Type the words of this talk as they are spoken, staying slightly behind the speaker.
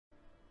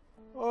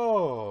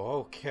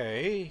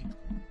Okay.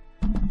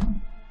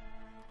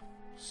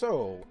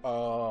 So,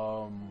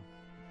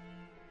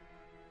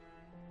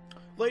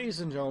 ladies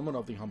and gentlemen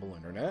of the humble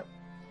internet,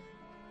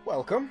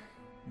 welcome.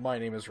 My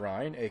name is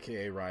Ryan,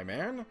 aka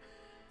Ryman,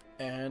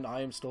 and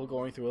I am still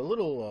going through a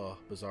little,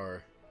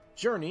 bizarre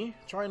journey,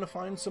 trying to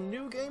find some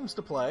new games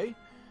to play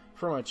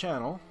for my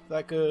channel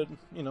that could,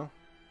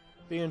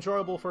 be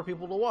enjoyable for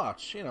people to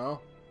watch,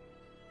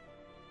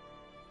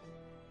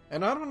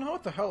 And I don't know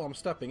what the hell I'm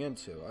stepping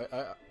into.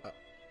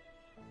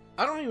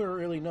 I don't even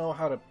really know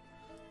how to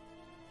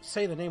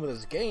say the name of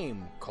this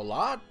game.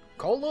 Kholat?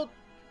 Kholat?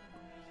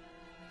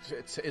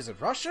 Is it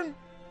Russian?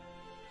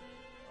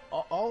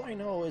 All I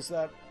know is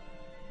that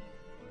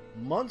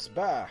months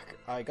back,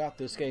 I got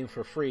this game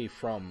for free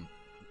from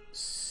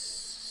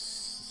somewhere?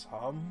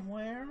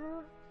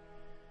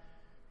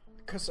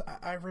 Because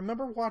I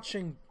remember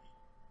watching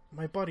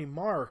my buddy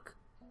Mark.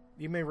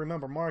 You may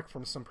remember Mark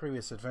from some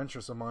previous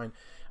adventures of mine.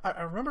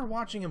 I remember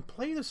watching him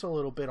play this a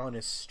little bit on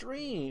his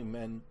stream,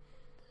 and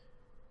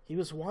he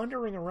was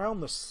wandering around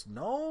the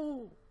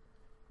snow.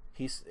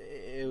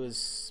 It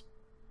was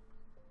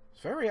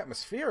very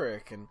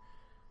atmospheric, and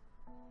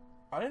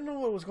I didn't know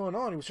what was going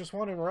on. He was just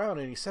wandering around,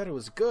 and he said it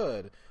was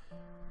good.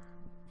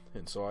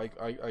 And so I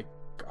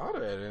got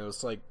it, and it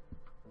was like,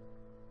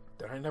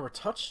 then I never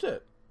touched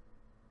it.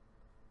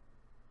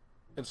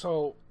 And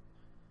so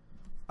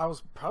I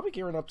was probably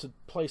gearing up to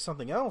play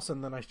something else,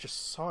 and then I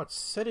just saw it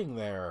sitting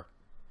there,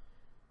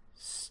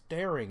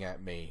 staring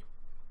at me.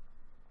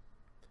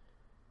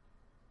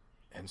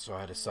 And so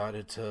I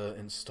decided to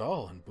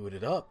install and boot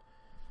it up.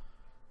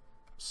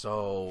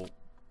 So,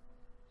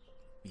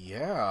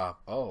 yeah,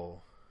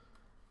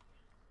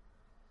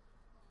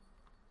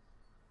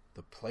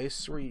 the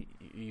place where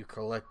you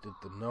collected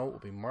the note will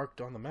be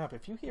marked on the map.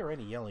 If you hear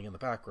any yelling in the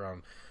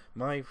background,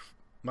 my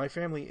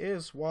family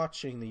is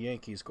watching the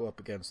Yankees go up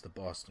against the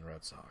Boston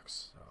Red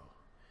Sox. So,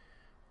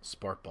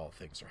 spark ball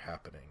things are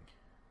happening.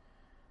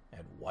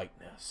 And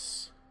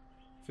whiteness.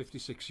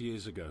 56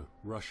 years ago,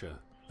 Russia,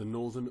 the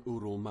Northern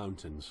Ural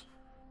Mountains.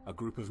 A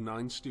group of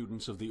 9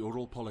 students of the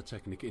Ural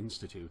Polytechnic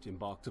Institute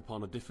embarked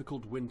upon a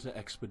difficult winter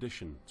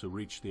expedition to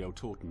reach the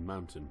Otorten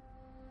mountain.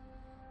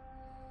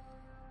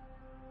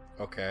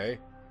 Okay.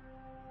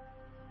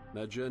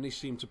 Their journey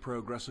seemed to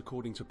progress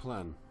according to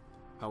plan.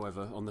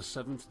 However, on the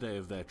 7th day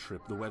of their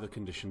trip, the weather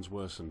conditions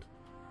worsened.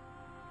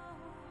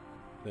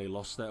 They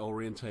lost their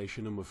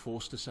orientation and were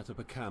forced to set up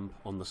a camp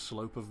on the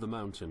slope of the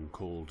mountain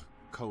called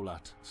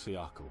Kholat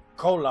Siakal.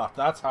 Kholat,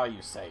 that's how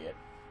you say it.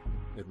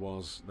 It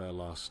was their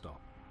last stop.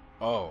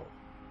 Oh.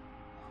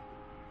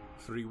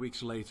 3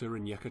 weeks later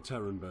in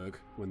Yekaterinburg,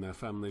 when their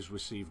families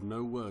received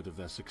no word of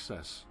their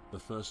success, the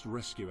first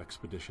rescue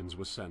expeditions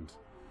were sent.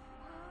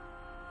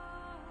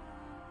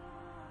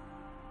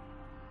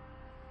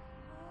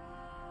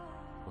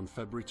 On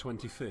February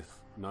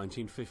 25th,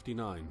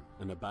 1959,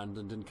 an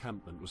abandoned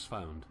encampment was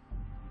found.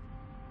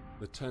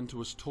 The tent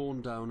was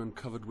torn down and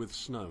covered with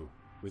snow,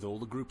 with all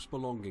the group's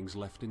belongings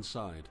left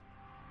inside.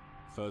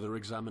 Further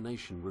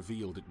examination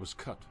revealed it was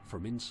cut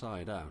from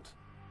inside out.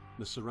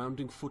 The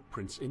surrounding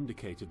footprints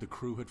indicated the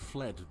crew had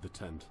fled the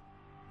tent.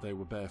 They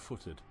were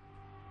barefooted.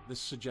 This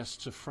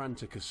suggests a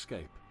frantic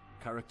escape,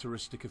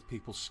 characteristic of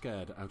people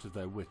scared out of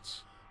their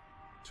wits.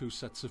 2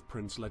 sets of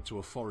prints led to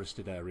a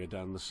forested area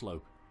down the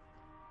slope.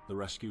 The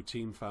rescue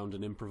team found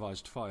an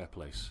improvised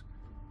fireplace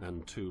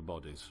and 2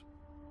 bodies.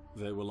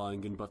 They were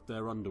lying in but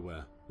their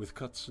underwear, with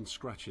cuts and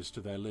scratches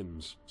to their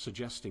limbs,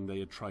 suggesting they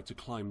had tried to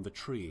climb the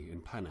tree in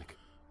panic.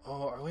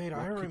 Oh, wait,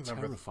 I remember. What could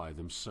terrify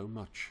them so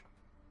much?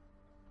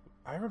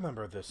 I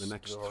remember this The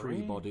next story.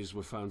 3 bodies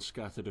were found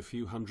scattered a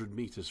few hundred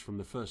meters from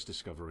the first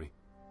discovery.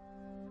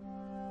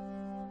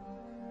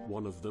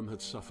 One of them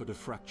had suffered a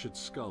fractured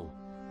skull,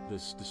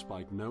 this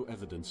despite no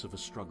evidence of a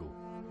struggle.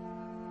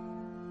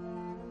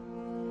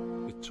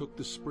 It took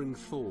the spring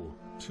thaw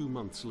 2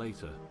 months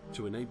later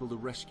to enable the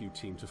rescue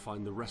team to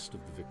find the rest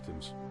of the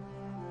victims.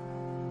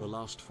 The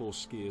last 4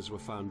 skiers were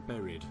found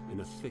buried in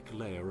a thick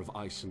layer of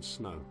ice and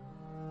snow.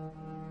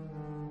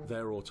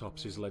 Their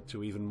autopsies led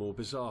to even more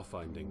bizarre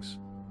findings.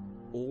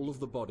 All of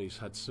the bodies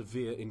had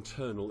severe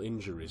internal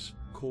injuries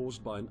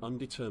caused by an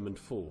undetermined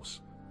force,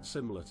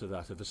 similar to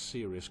that of a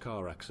serious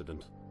car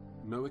accident.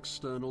 No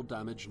external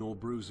damage nor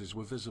bruises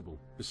were visible,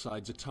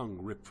 besides a tongue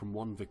ripped from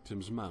one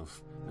victim's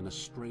mouth and a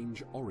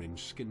strange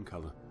orange skin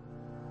color.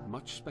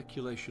 Much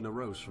speculation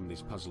arose from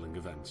these puzzling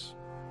events.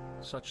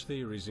 Such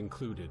theories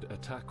included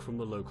attack from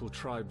the local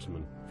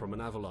tribesmen, from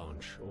an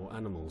avalanche, or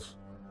animals.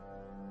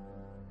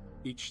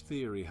 Each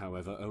theory,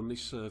 however, only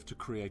served to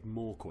create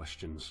more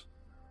questions.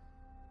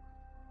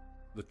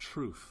 The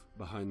truth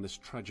behind this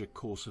tragic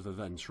course of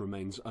events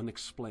remains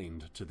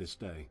unexplained to this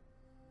day.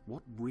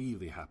 What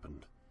really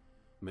happened?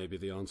 Maybe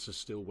the answer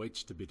still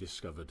waits to be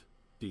discovered,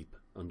 deep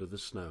under the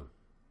snow.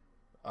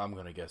 I'm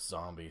gonna guess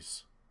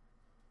zombies.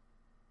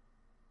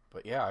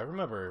 But yeah, I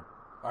remember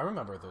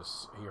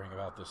this, hearing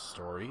about this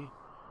story.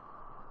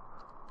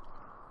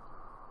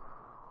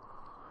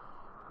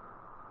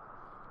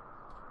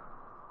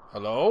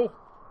 Hello?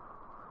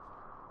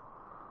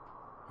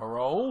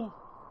 Hello?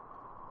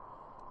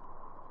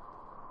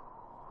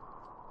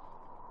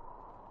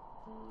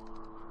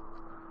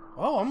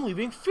 Oh, I'm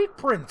leaving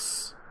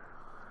footprints!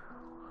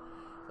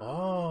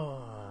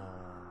 Oh.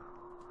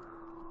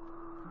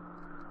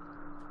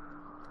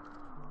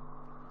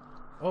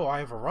 Oh, I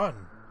have a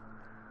run.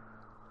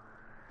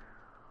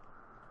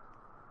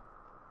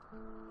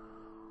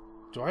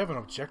 Do I have an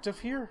objective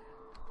here?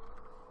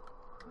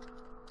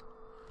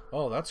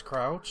 Oh, that's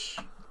crouch.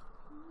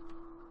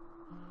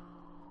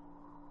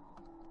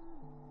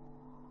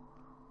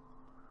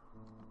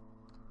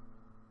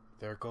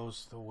 There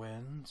goes the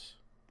wind.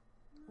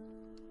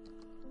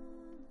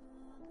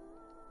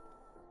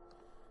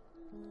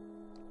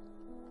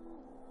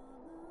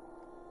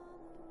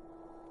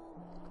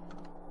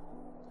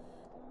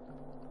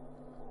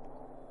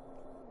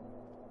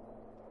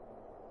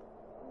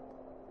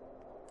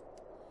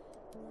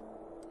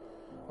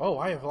 Oh,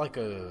 I have like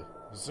a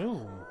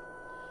zoom.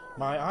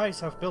 My eyes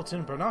have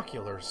built-in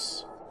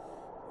binoculars.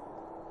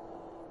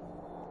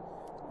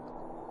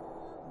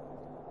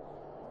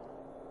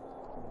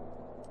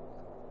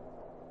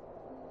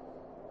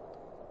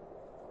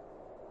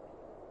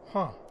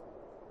 Huh.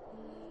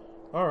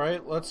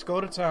 Alright, let's go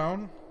to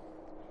town.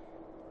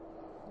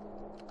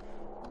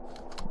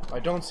 I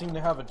don't seem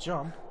to have a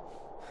jump.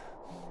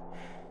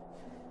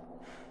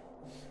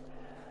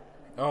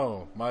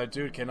 Oh, my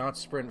dude cannot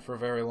sprint for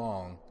very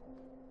long.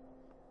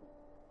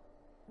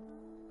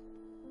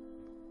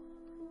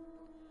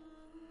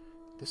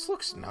 This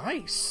looks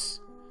nice.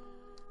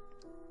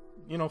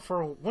 You know, for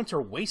a winter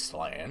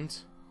wasteland.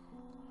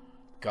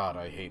 God,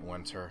 I hate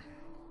winter.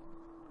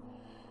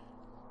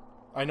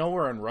 I know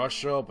we're in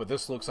Russia, but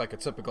this looks like a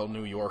typical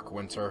New York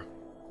winter.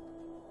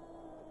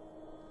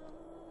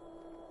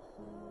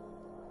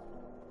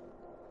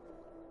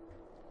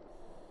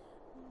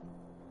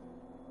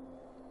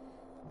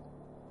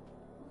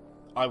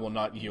 I will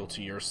not yield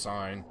to your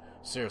sign.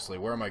 Seriously,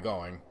 where am I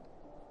going?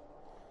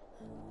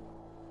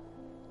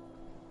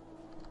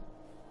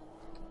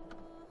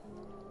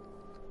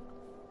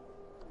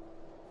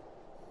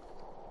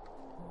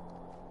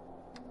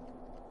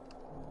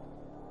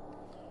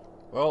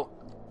 Well,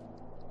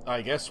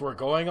 I guess we're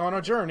going on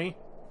a journey.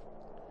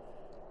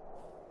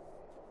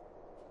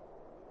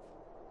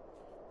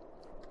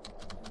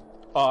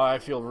 Oh, I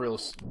feel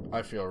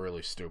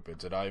really stupid.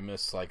 Did I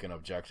miss like an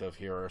objective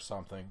here or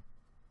something?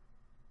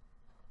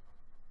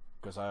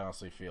 Because I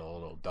honestly feel a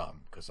little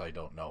dumb because I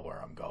don't know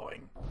where I'm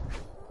going.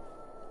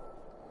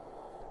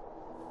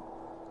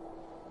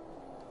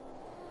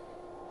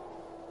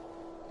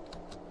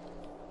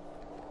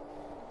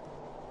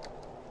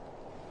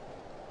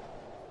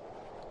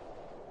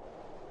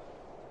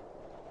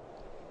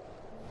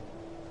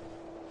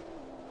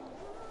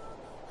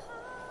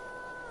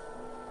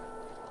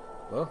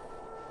 Well,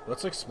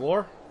 let's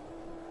explore.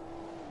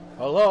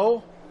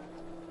 Hello?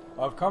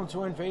 I've come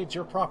to invade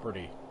your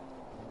property.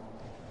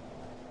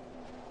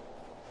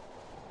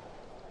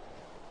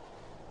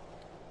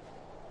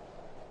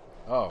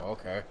 Oh,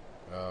 okay.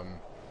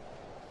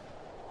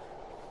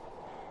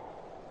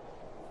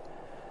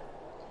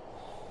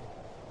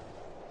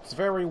 It's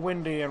very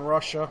windy in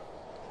Russia.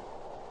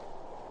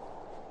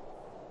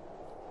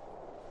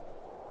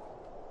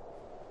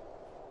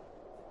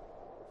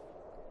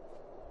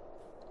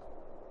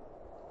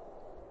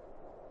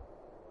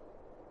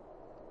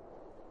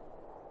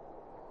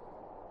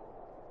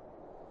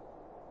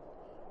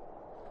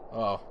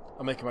 Oh,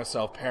 I'm making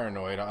myself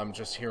paranoid. I'm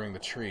just hearing the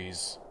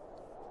trees.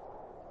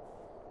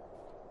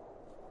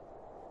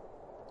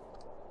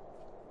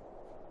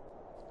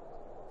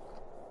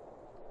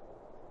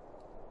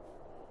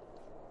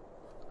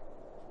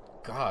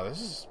 God,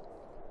 this is...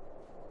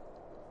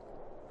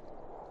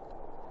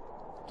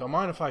 Don't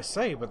mind if I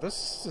say, but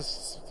this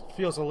just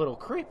feels a little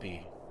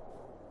creepy.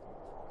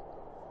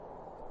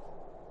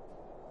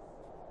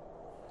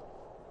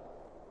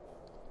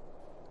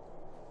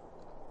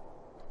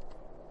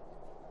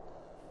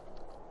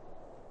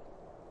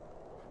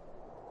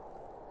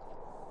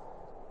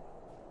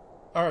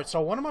 Alright,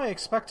 so what am I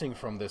expecting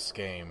from this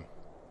game?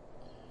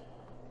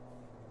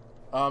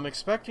 I'm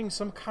expecting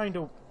some kind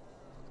of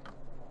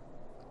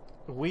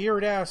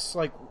weird-ass,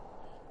 like,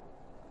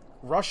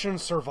 Russian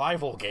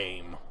survival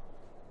game.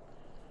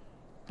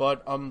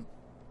 But,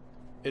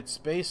 it's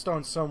based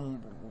on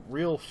some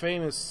real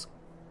famous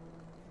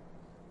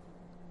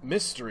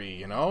mystery,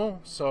 you know?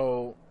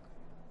 So...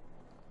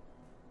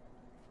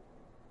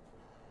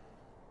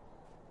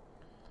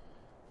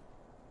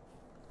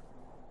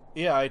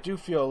 yeah, I do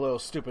feel a little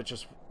stupid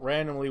just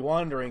randomly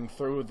wandering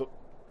through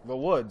the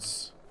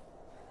woods.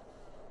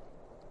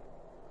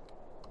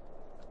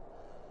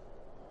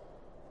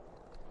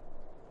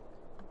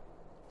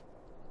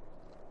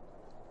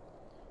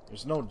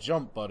 There's no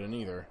jump button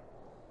either.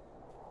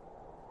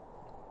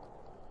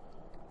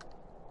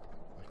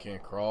 I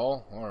can't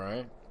crawl?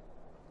 Alright.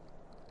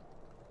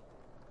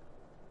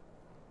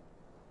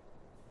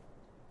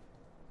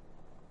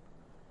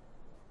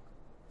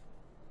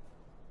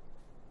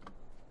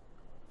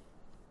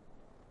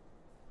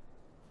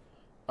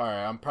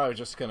 Alright, I'm probably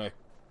just gonna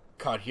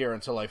cut here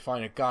until I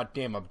find a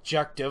goddamn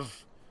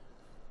objective.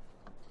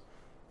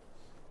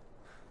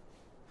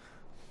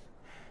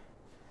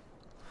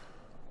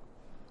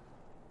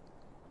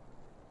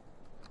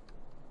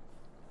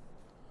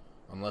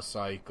 Unless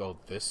I go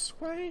this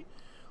way?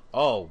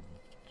 Oh.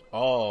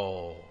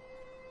 Oh.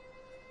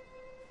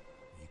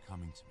 Are you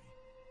coming to me?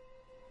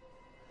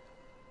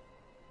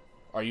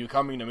 Are you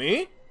coming to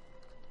me?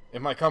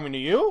 Am I coming to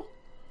you?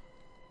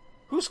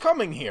 Who's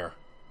coming here?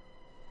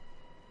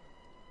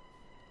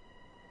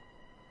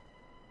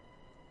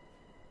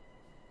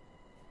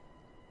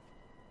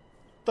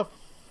 The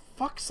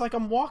fuck's like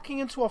I'm walking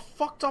into a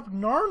fucked up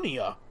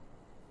Narnia.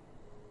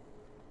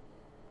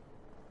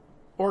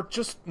 Or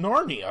just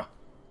Narnia.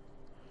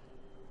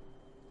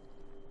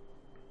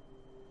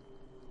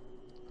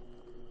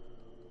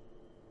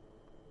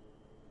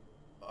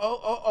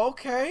 Oh,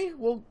 okay.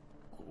 We'll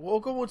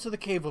go into the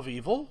Cave of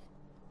Evil.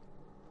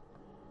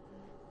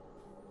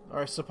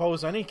 Or I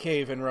suppose any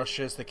cave in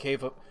Russia is the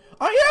Cave of...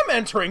 I am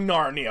entering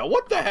Narnia!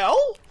 What the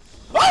hell?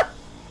 Ah!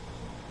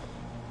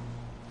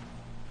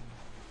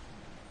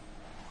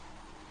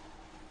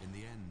 In the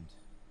end,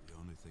 the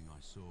only thing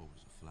I saw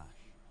was a flash.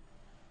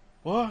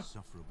 What?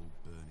 Insufferable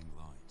burning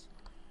light.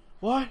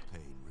 What?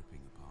 Pain ripping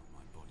apart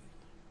my body.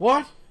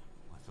 What?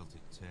 I felt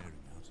it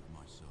tearing out of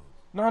my soul.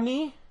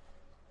 Nani?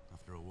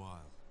 After a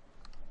while,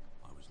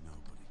 I was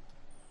nobody.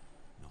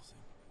 Nothing.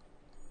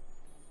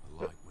 The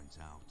light went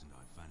out and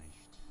I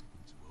vanished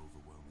into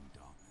overwhelming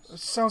darkness. It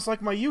sounds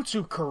like my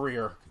YouTube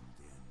career. Welcomed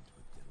the end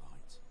with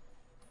delight.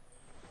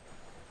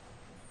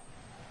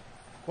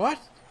 What?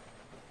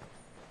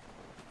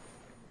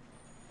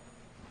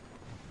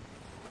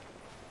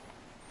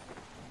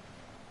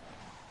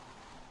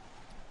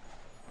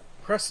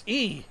 Press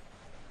E.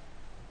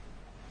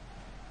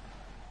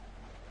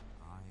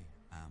 I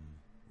am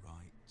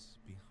right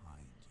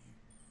behind you.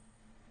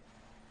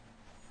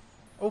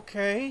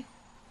 Okay.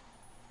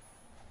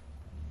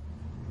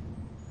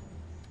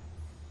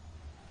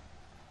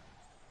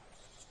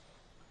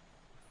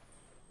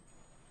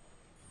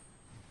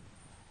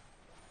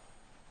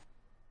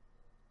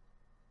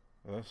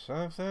 There's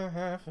something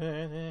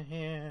happening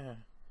here.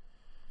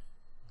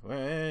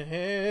 When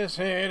is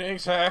it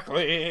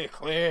exactly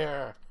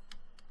clear?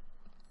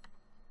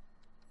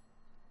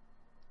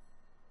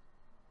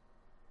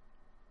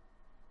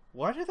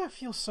 Why did that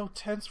feel so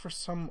tense for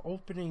some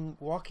opening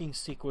walking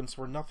sequence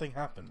where nothing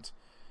happened?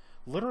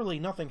 Literally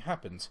nothing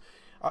happened.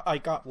 I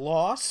got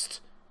lost,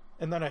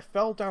 and then I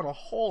fell down a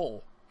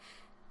hole.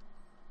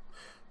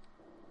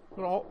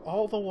 But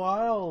all the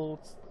while...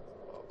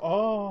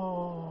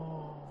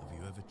 Oh... Have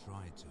you ever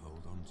tried to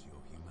hold on to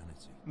your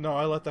humanity? No,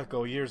 I let that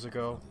go years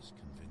ago. Others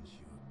convince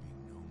you of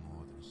being no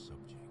more than a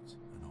subject,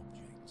 an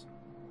object,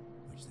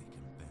 which they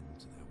can bend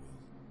to their will.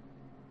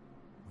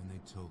 When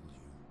they told you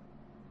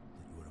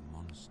that you were a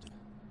monster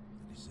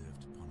that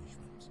deserved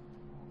punishment,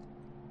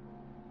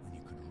 when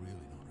you could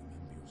really not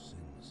remember your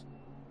sins,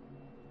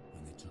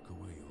 when they took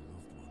away your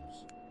loved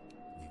ones,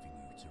 leaving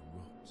you to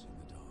rot in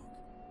the dark.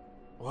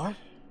 What?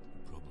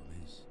 The problem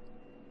is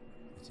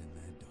that in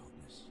their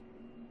darkness,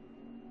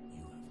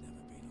 you have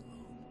never been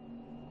alone.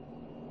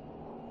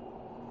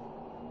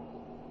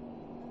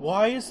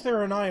 Why is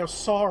there an Eye of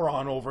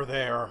Sauron over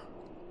there?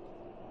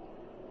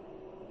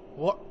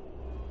 What?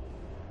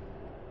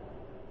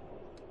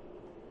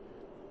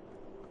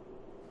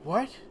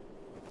 What?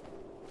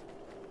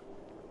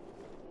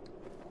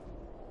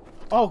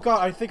 Oh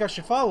god, I think I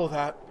should follow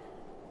that.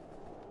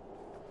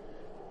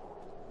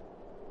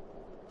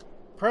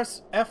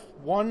 Press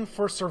F1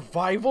 for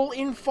survival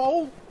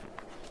info?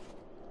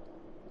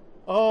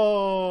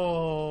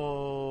 Oh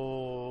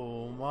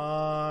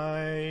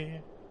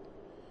my...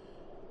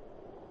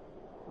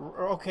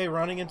 Okay,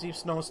 running in deep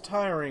snow is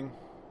tiring.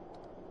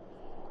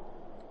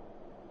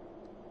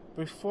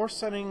 Before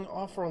setting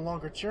off for a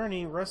longer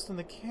journey, rest in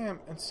the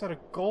camp and set a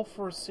goal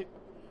for a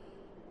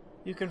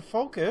You can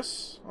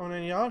focus on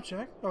any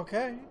object.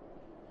 Okay.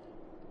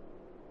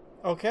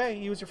 Okay,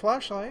 use your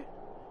flashlight.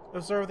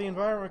 Observe the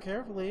environment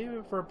carefully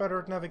for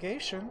better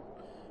navigation.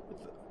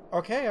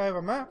 Okay, I have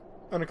a map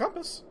and a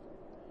compass.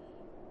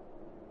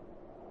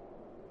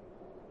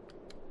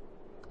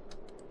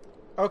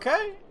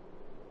 Okay.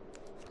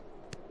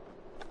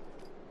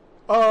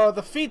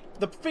 The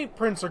feet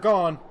prints are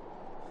gone.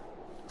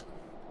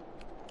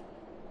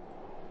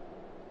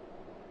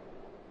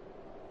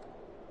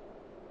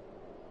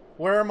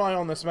 Where am I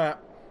on this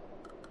map?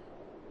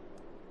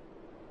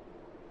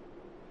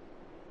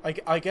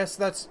 I guess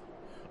that's...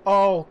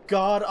 Oh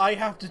god, I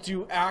have to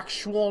do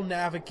actual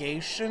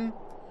navigation?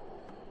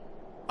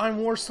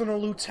 I'm worse than a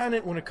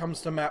lieutenant when it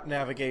comes to map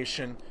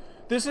navigation.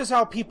 This is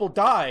how people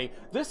die.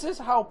 This is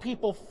how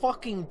people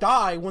fucking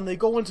die when they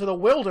go into the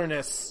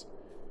wilderness.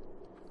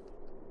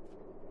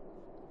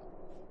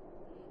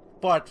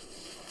 But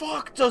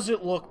fuck does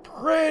it look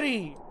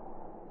pretty!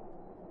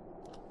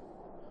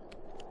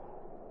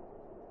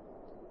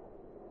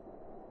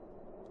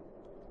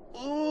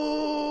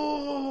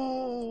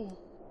 Ooh!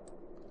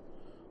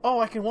 Oh,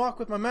 I can walk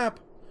with my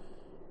map.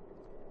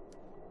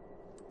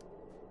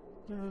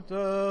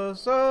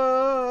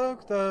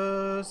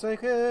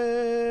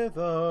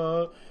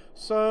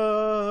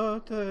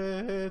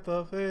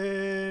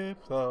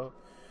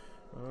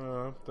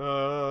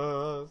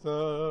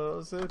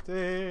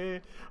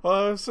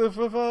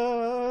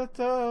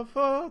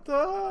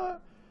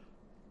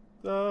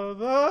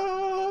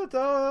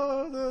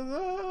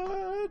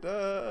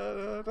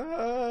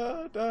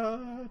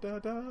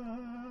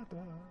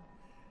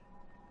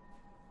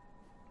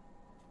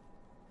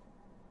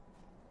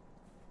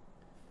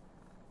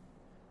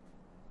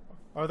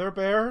 Are there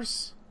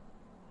bears?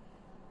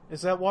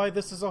 Is that why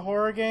this is a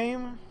horror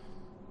game?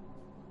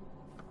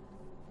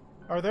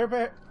 Are there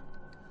bears?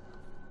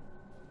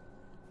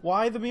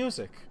 Why the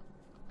music?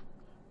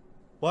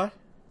 What?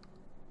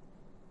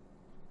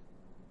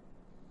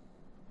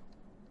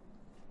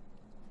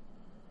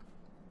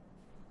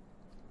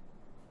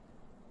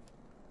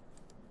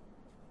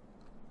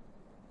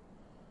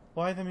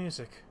 Why the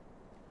music?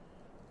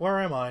 Where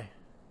am I?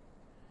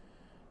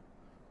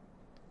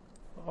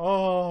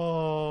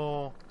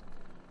 Oh.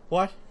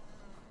 What?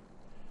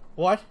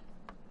 What?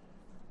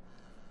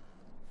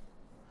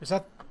 Is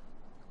that...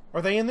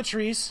 Are they in the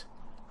trees?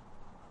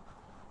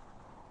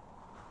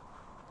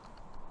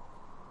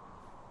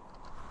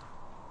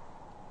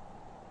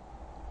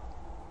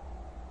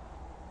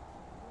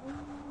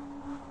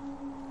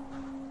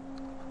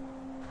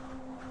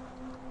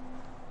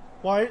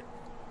 Why?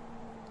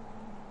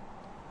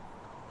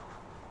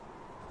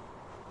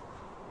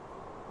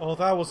 Oh,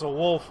 that was a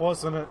wolf,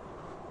 wasn't it?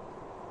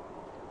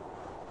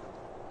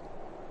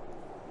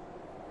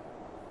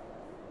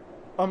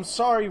 I'm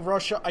sorry,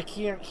 Russia, I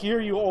can't hear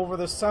you over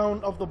the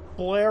sound of the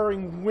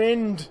blaring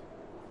wind.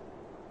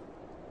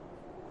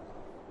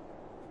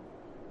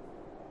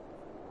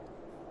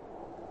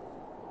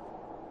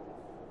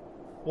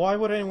 Why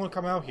would anyone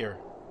come out here?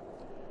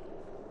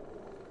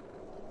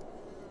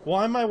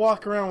 Why am I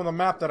walking around with a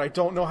map that I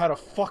don't know how to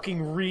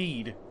fucking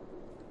read?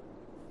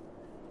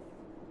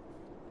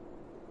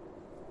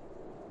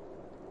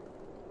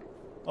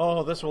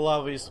 Oh, this will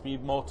obviously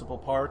be multiple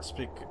parts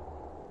because...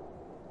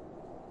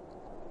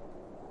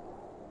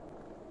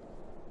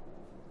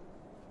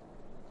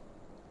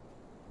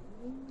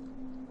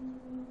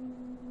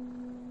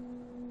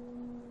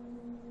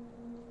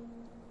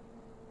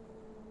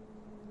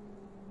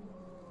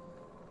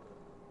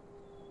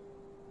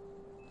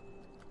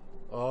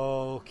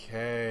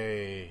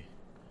 Okay.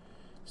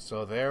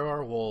 So there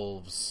are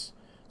wolves.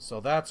 So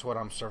that's what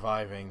I'm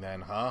surviving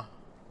then, huh?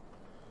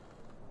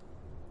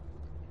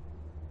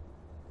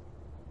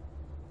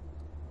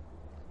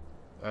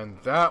 And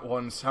that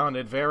one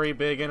sounded very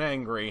big and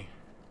angry.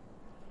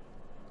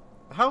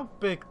 How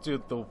big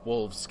do the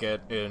wolves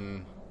get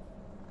in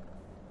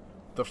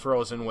the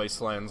frozen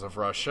wastelands of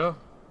Russia?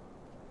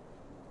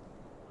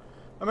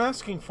 I'm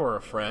asking for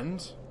a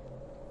friend.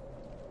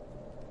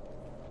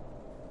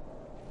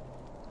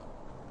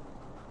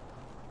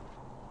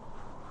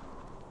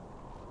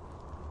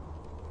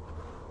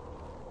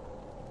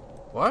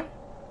 What?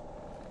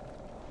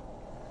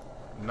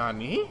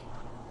 Nani?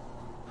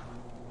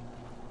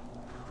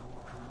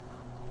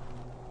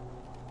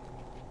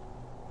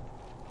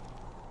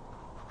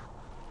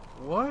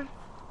 What?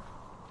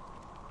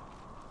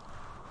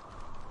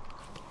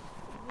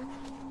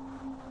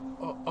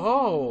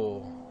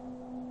 Oh.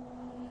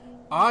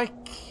 I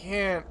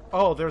can't...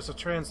 Oh, there's a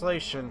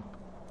translation.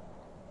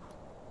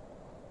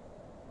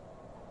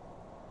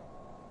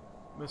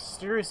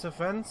 Mysterious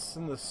events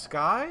in the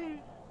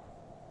sky?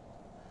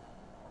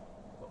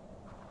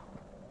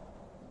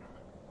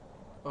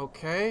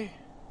 Okay.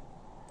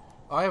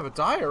 I have a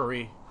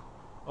diary.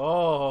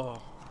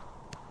 Oh.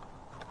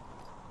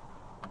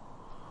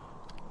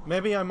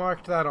 Maybe I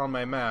marked that on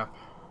my map.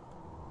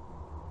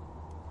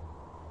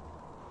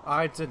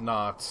 I did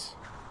not.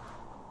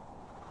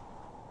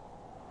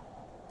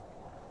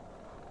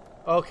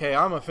 Okay,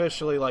 I'm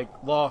officially, like,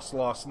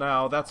 lost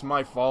now. That's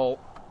my fault.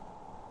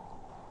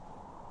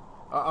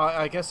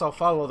 I guess I'll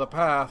follow the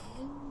path.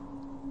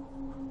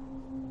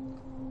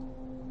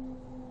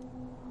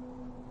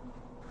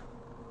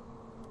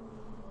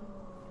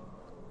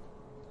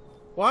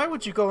 Why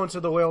would you go into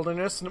the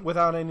wilderness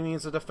without any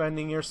means of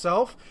defending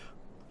yourself?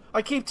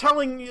 I keep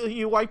telling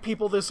you white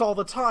people this all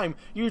the time.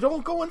 You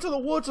don't go into the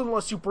woods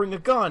unless you bring a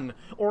gun,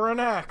 or an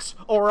axe,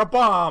 or a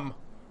bomb.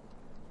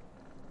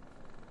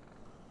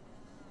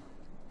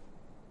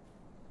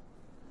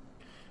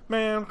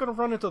 Man, I'm gonna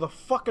run into the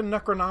fucking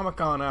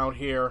Necronomicon out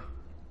here.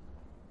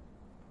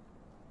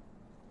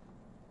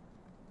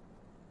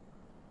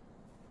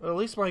 At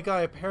least my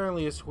guy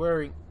apparently is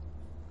wearing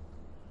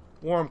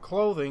warm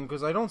clothing,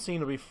 because I don't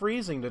seem to be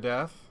freezing to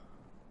death.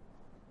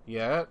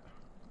 Yet.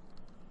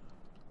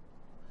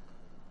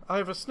 I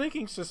have a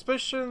sneaking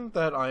suspicion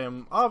that I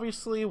am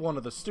obviously one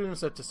of the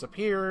students that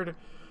disappeared,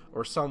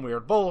 or some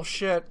weird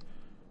bullshit,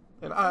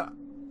 and I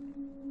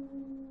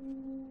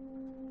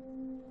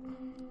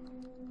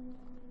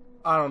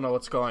don't know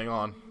what's going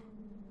on.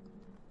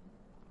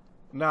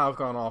 Now I've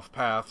gone off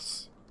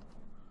paths.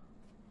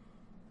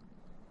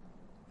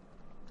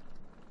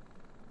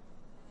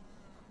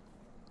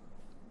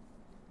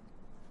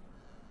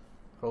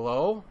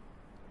 Hello?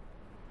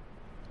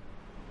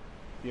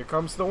 Here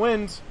comes the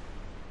wind.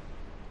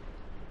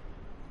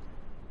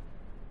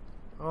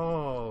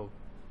 Oh.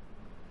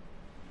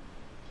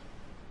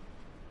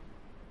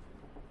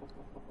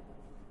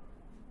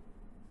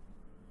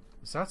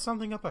 Is that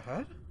something up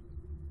ahead?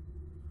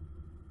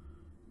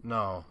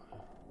 No.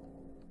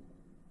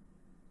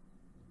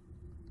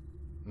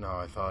 No,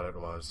 I thought it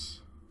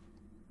was.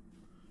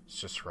 It's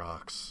just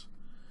rocks.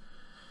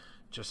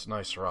 Just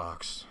nice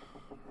rocks.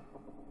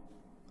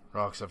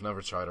 Rocks have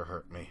never tried to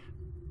hurt me.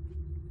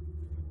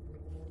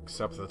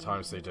 Except for the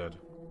times they did.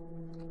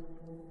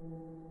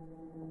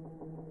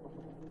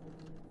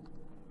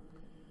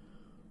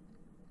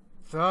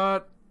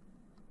 That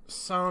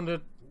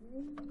sounded...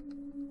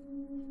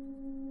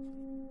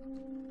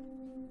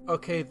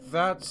 Okay,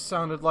 that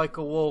sounded like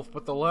a wolf,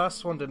 but the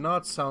last one did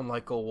not sound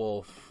like a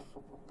wolf.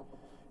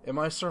 Am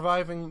I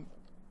surviving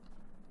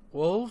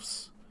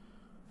wolves?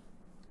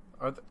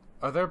 Are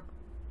there...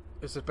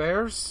 Is it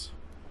bears?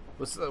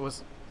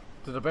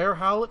 Did a bear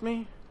howl at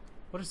me?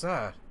 What is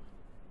that?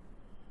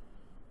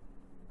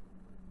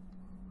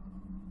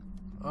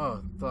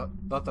 Oh, thought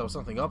that was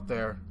something up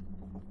there.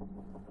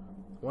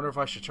 Wonder if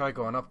I should try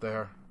going up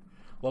there.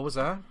 What was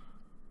that?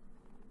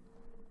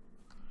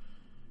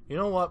 You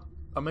know what?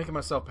 I'm making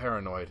myself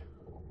paranoid.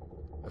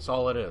 That's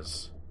all it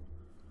is.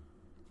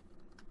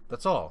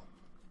 That's all.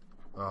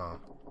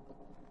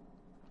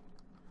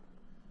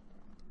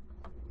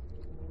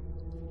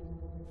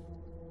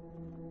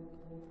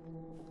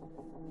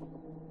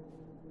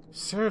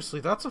 Seriously,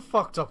 that's a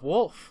fucked up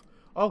wolf.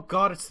 Oh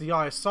god, it's the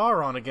Eye of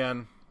Sauron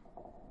again.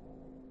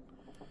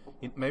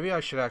 Maybe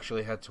I should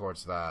actually head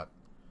towards that.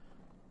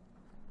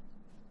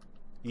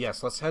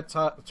 Yes, let's head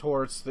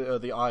towards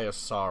the Eye of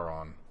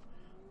Sauron.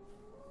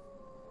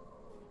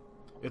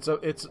 It's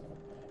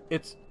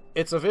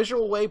a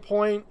visual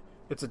waypoint.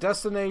 It's a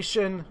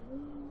destination.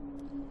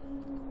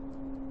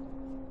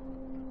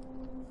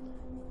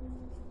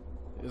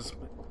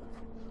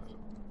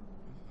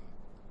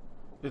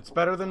 It's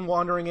better than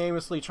wandering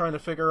aimlessly trying to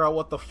figure out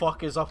what the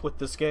fuck is up with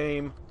this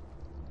game.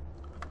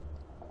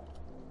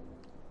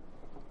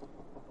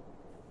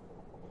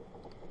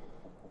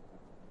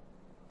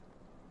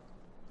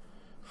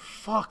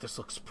 Fuck, this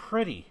looks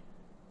pretty.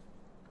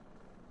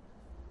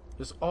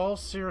 This all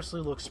seriously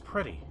looks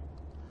pretty.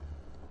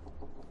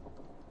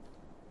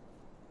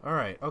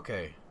 Alright,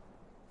 okay.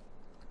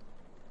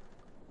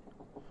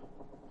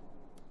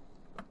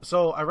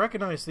 So, I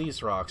recognize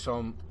these rocks,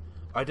 so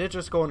I did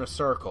just go in a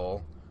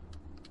circle.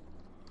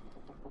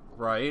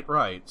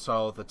 Right.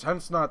 So, the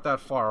tent's not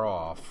that far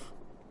off.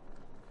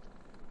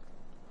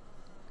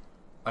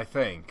 I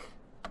think.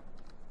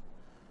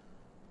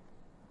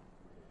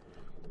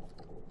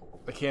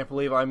 I can't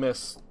believe I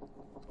missed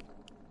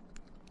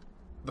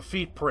the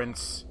feet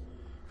prints.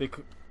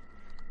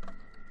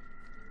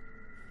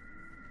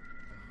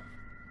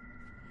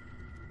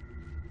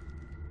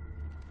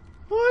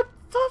 What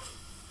the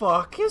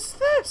fuck is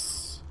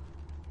this?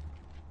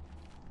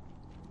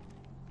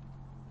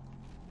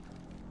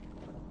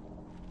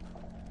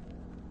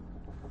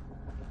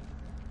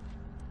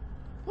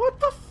 What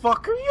the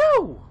fuck are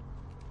you?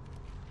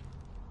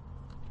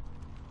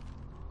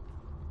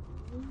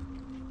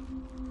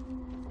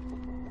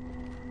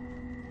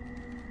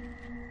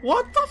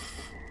 What the f...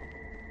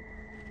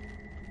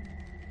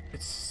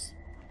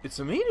 It's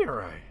a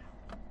meteorite.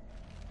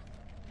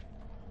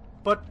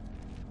 But...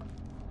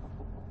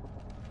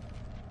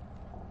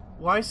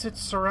 why is it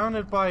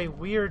surrounded by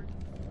weird...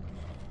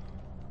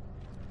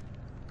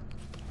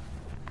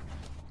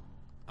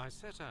 I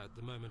set out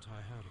the moment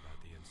I heard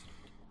about the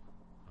incident.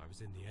 I was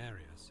in the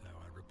area, so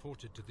I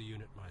reported to the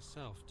unit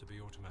myself to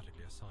be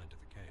automatically assigned to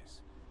the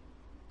case.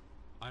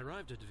 I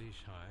arrived at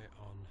Vishai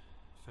on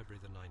February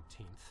the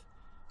 19th,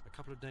 a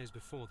couple of days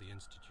before the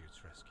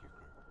Institute's rescue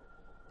group.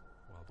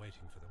 While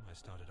waiting for them, I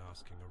started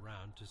asking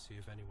around to see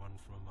if anyone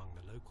from among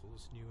the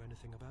locals knew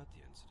anything about the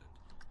incident.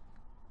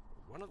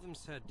 One of them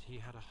said he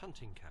had a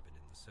hunting cabin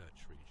in the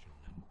search region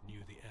and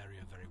knew the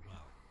area very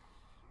well.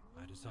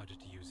 I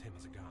decided to use him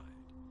as a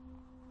guide.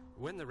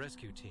 When the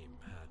rescue team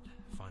had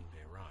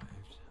finally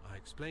arrived, I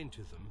explained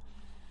to them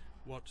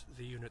what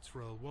the unit's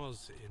role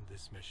was in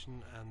this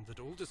mission and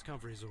that all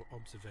discoveries or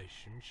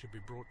observations should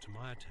be brought to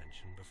my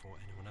attention before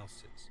anyone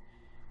else's.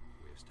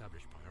 We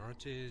established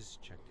priorities,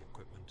 checked the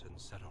equipment, and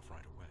set off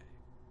right away.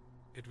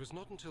 It was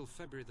not until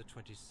February the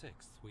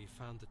 26th we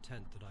found the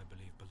tent that I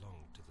believe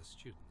belonged to the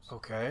students.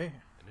 Okay.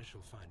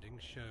 Initial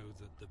findings show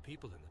that the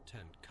people in the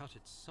tent cut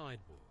its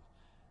sidewall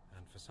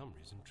and for some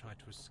reason tried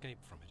to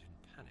escape from it in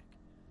panic.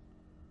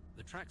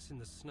 The tracks in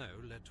the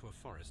snow led to a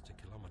forest 1.5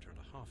 kilometers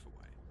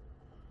away.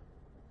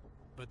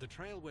 But the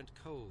trail went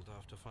cold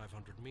after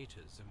 500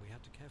 meters and we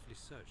had to carefully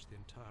search the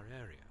entire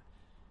area.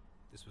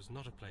 This was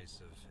not a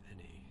place of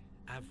any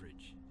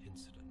average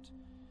incident.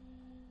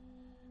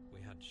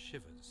 We had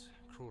shivers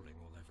crawling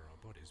all over our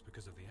bodies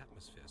because of the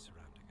atmosphere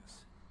surrounding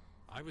us.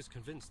 I was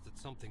convinced that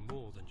something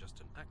more than just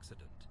an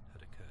accident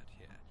had occurred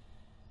here.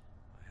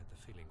 I had the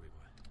feeling we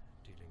were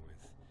dealing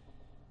with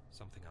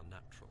something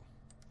unnatural.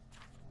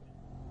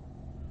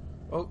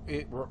 Oh,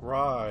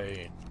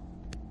 right.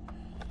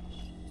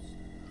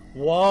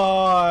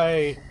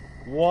 Why?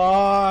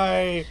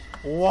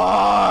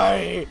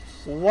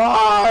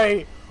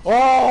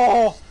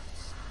 Oh!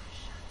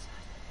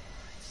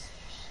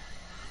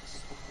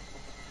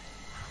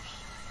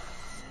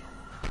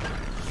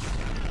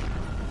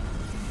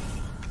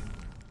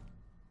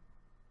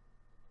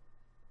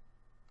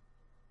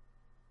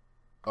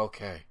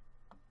 Okay.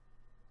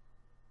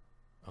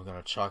 I'm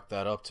gonna chalk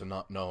that up to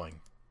not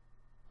knowing.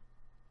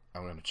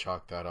 I'm gonna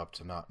chalk that up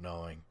to not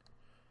knowing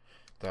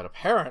that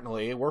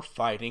apparently we're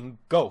fighting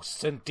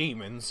ghosts and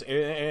demons in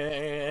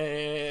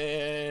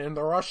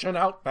the Russian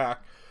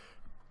outback.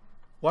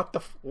 What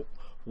the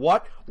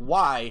what?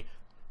 Why?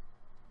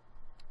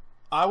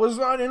 I was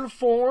not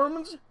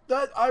informed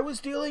that I was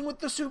dealing with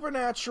the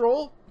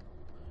supernatural.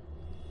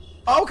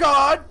 Oh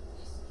God!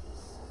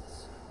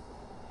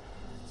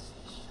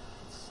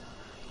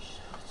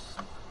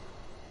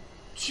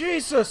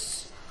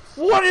 Jesus!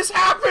 What is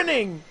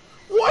happening?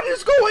 What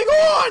is going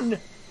on?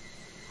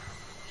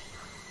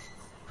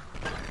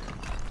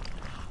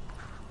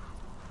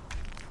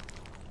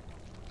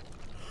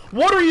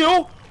 What are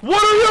you?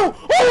 What are you?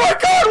 Oh my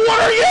God, what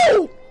are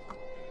you?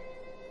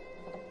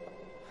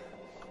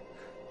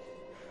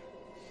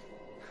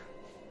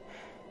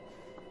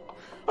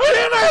 I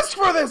didn't ask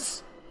for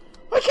this!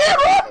 I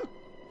can't run!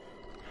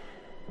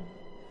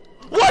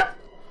 What?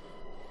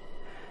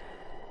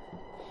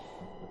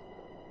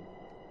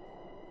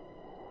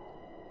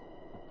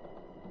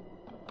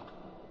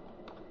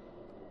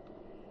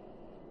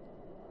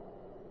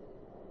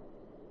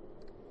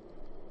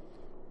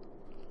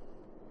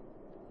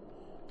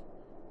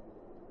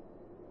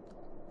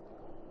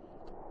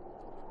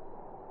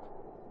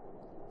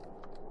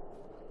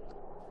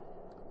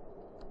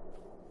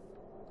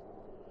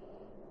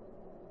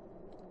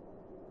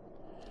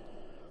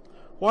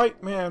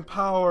 White man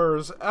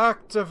powers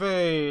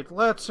activate.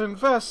 Let's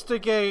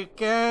investigate,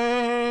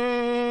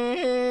 gang.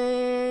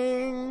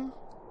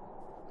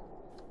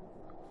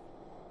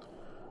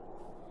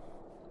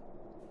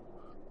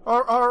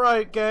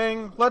 Alright,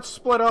 gang. Let's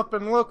split up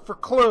and look for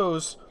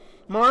clues.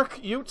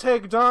 Mark, you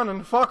take Don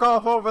and fuck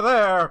off over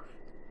there.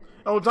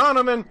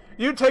 O'Donovan,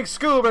 you take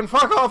Scoob and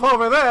fuck off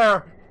over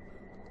there.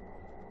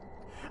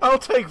 I'll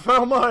take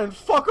Velma and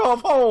fuck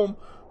off home.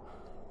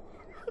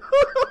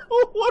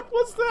 What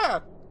was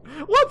that?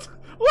 What's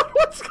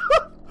what?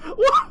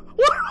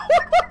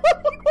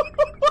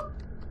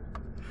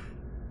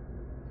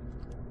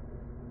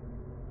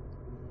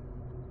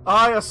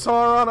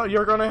 Sauron,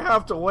 you're gonna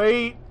have to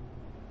wait.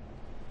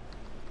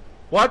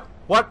 What?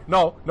 What?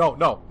 No.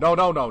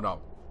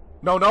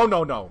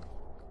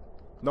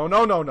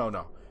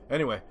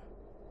 Anyway.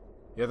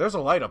 Yeah, there's a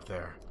light up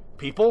there.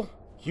 People?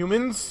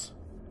 Humans?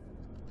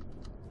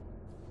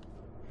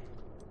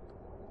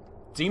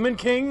 Demon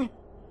King?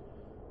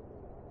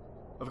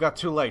 I've got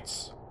two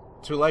lights.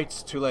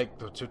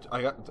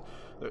 I got...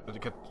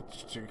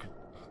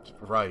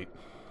 Right.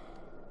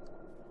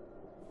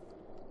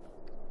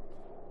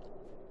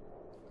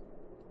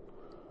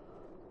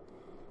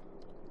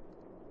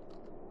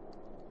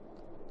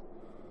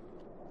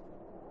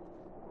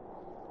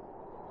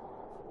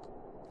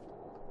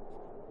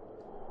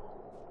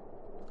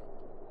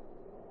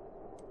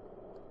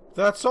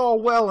 That's all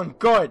well and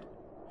good.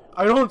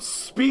 I don't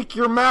speak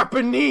your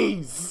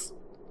Mapanese.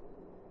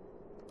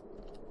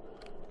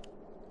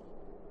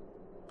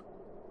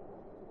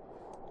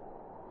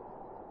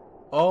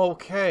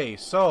 Okay,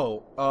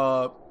 so,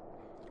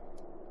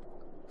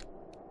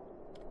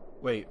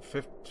 wait,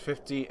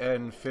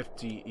 50N,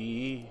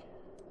 50E?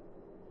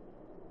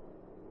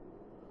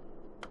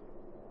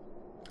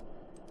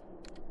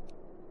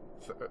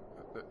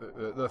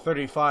 The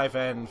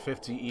 35N,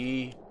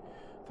 50E?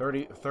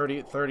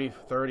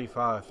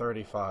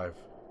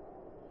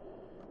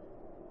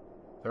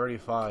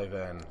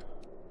 35N,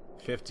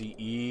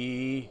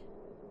 50E?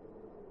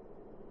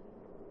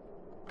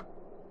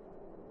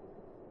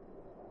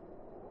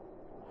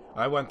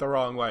 I went the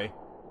wrong way.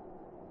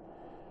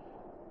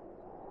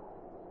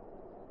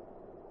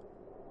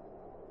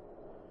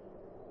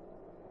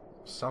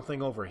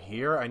 Something over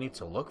here I need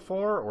to look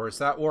for? Or is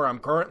that where I'm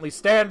currently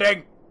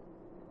standing?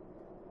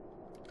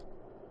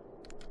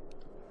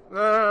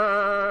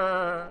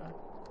 I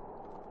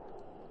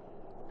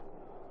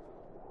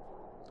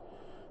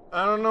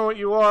don't know what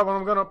you are, but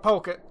I'm gonna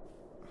poke it.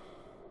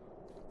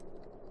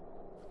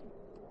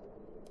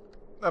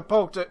 I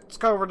poked it. It's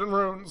covered in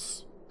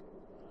runes.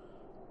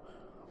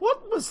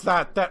 What was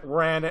that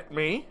ran at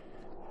me?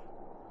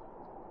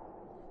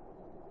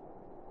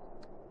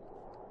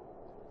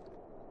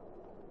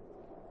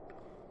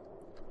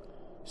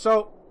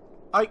 So,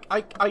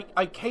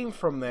 I came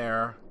from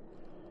there,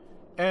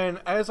 and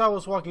as I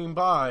was walking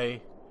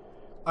by,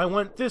 I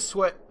went this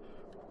way.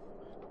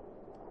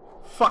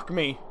 Fuck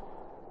me.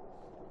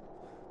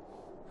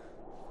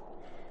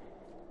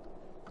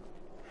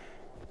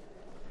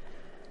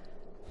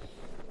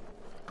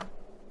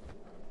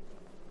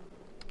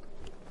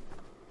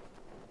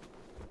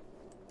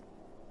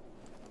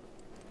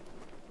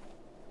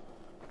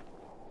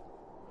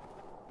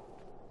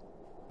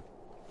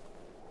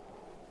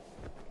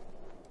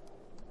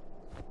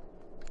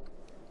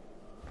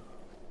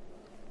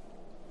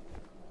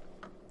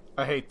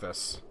 I hate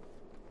this.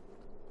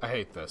 I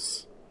hate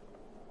this.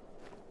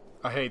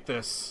 I hate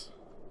this.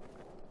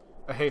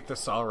 I hate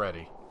this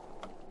already.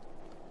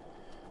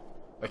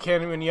 I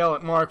can't even yell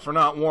at Mark for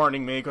not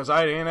warning me because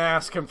I didn't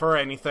ask him for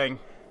anything.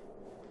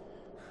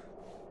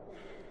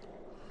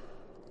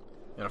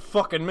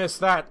 fucking missed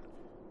that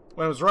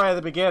when it was right at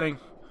the beginning.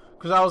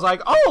 Because I was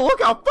like, oh,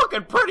 look how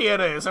fucking pretty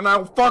it is. And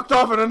I fucked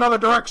off in another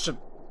direction.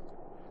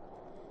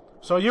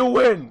 So you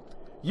win.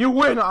 You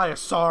win,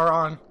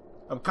 Sauron.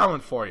 I'm coming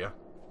for you.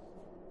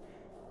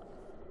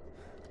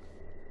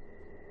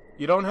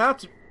 You don't have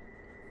to...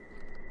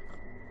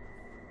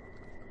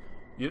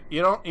 You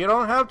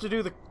don't have to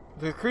do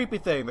the creepy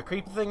thing. The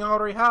creepy thing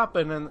already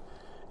happened,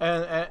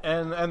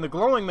 and the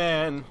glowing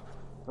man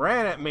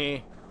ran at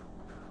me.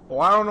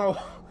 Well,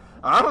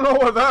 I don't know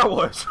what that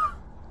was.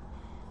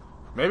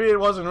 Maybe it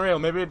wasn't real.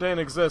 Maybe it didn't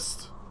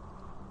exist.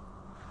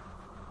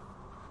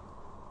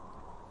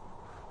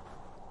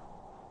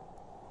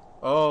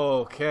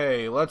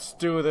 Okay, let's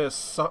do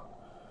this. I'm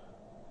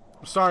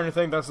starting to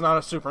think that's not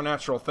a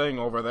supernatural thing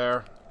over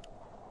there.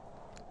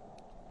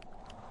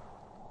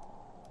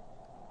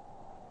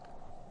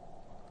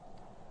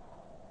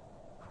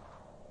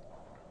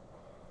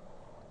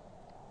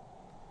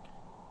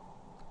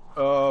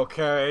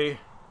 Okay.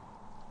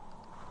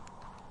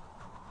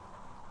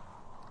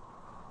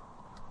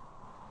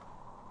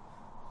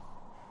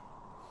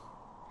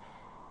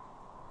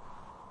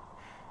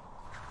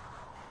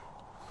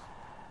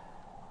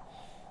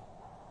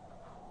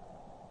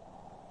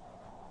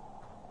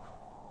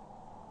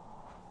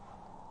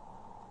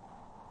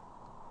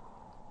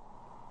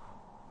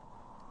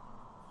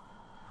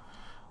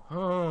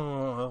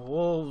 Oh,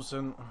 wolves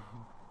and...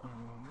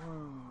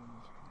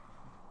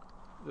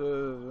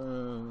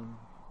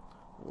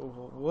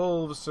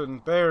 wolves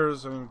and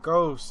bears and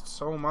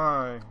ghosts, oh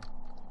my.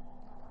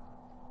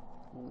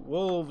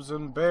 Wolves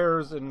and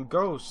bears and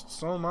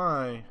ghosts, oh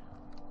my.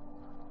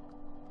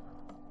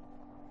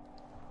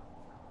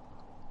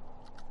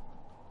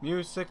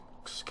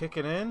 Music's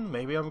kicking in,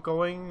 maybe I'm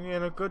going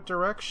in a good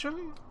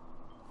direction?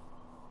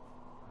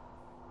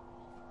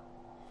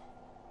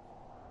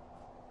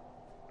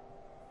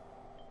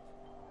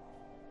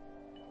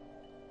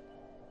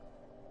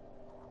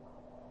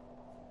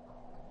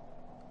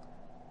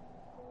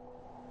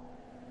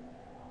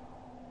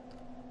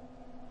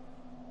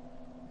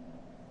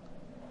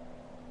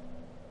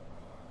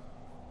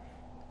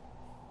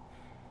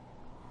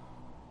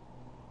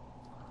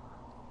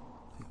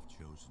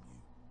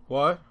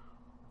 What?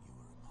 You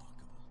were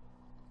remarkable,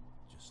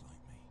 just like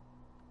me.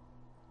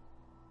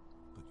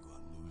 But you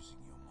are losing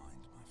your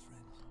mind, my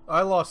friend.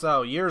 I lost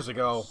out years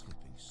ago.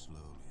 Slipping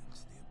slowly into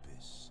the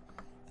abyss,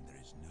 and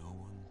there is no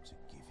one to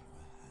give you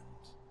a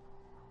hand.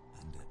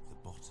 And at the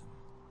bottom,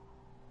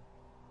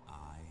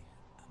 I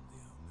am the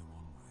only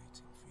one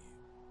waiting for you.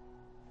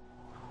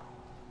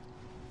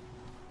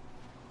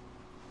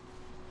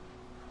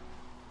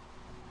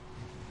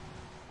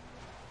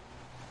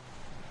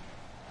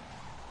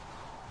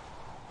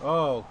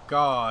 Oh,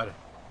 God.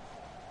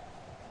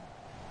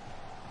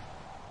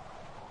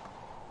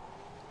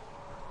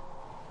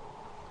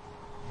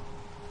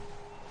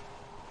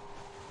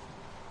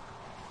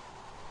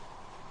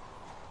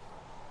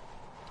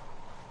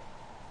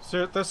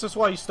 So, this is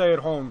why you stay at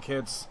home,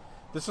 kids.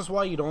 This is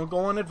why you don't go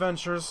on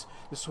adventures.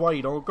 This is why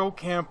you don't go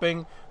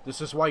camping. This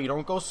is why you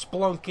don't go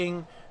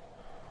splunking.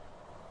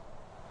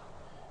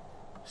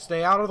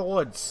 Stay out of the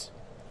woods.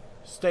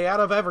 Stay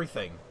out of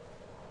everything.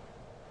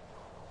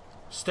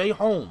 Stay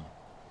home.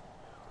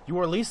 You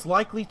are least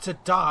likely to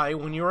die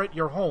when you're at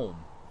your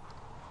home.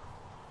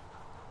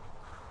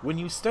 When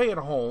you stay at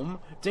home,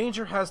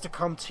 danger has to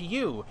come to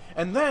you,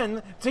 and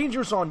then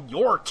danger's on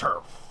your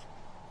turf.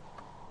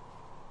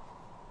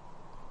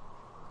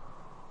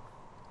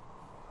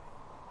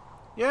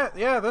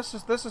 Yeah, this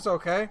is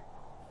okay.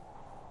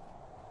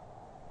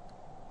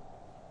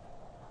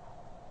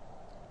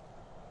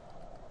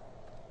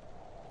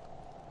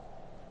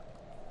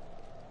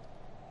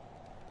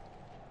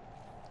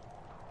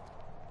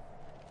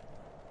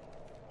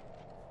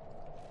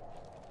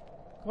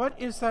 What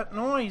is that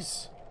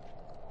noise?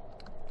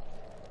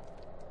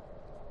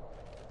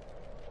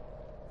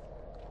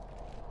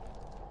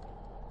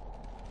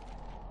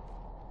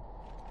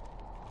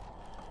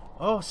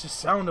 Oh, it's the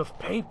sound of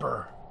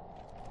paper.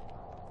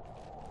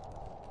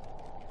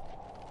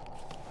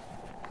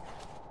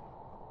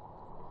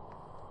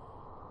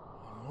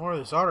 More of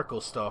this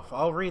article stuff.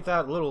 I'll read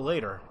that a little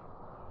later.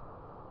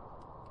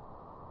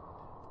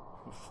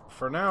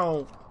 For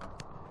now,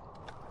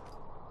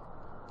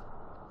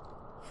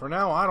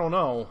 I don't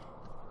know.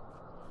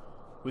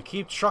 We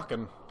keep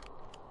trucking.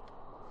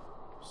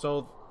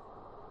 So,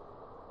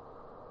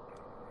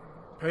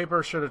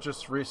 paper should have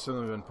just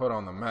recently been put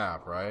on the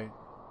map, right?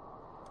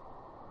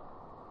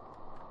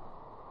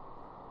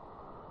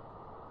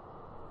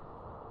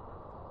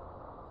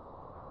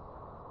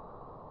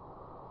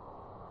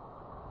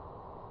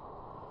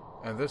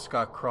 And this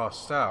got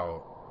crossed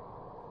out.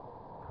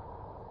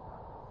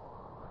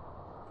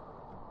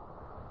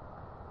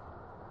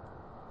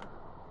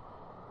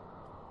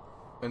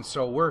 And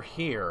so we're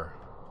here.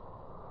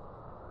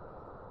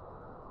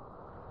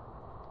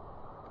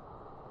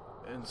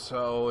 And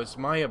so is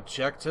my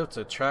objective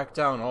to track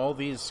down all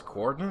these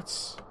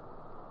coordinates?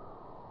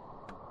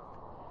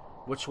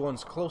 Which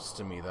one's close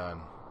to me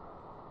then?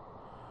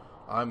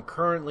 I'm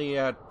currently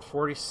at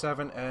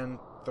 47 and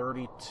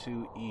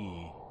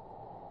 32E.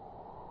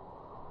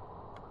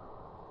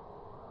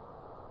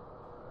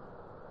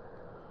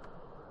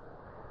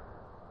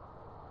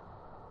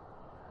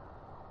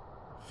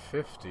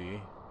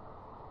 $50.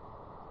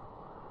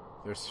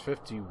 There's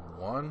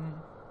 51.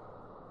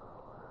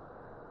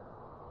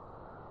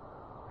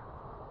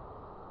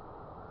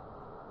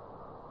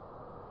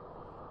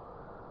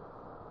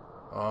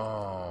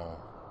 Oh.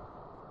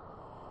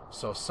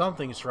 So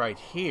something's right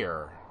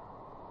here.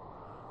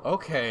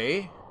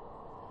 Okay.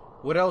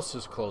 What else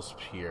is close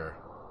here?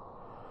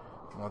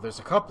 Well, there's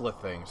a couple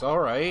of things.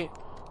 Alright.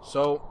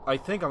 So, I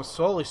think I'm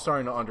slowly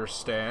starting to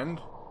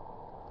understand.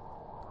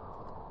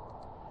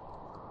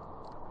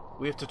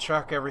 We have to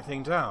track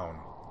everything down.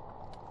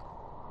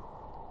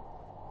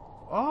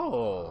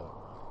 Oh.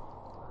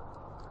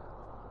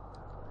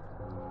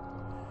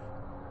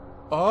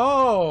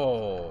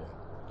 Oh.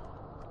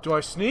 Do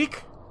I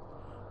sneak?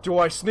 Do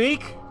I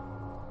sneak?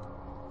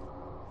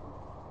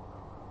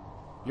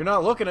 You're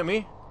not looking at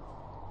me.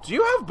 Do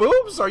you have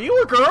boobs? Are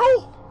you a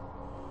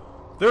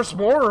girl? There's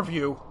more of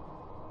you.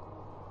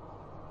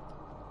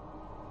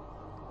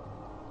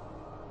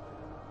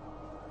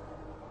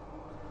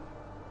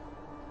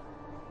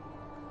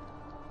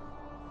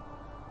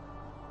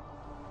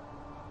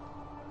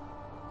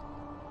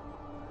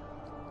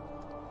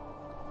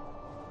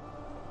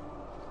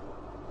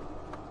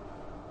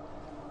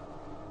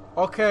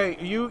 Okay,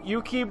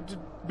 you keep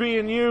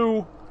being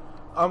you.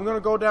 I'm gonna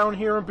go down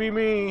here and be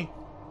me.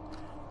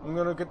 I'm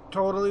gonna get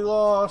totally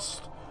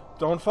lost.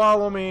 Don't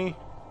follow me.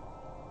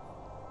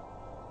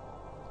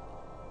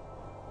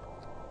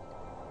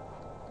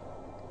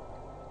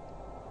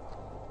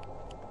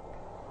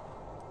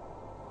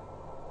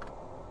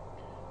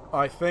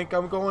 I think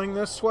I'm going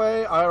this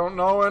way. I don't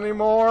know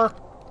anymore.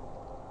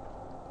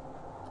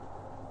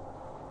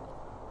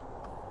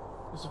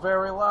 It's a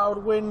very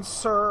loud wind,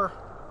 sir.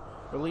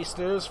 At least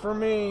it is for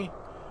me.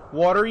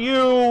 What are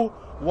you?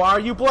 Why are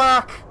you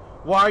black?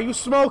 Why are you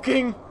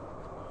smoking?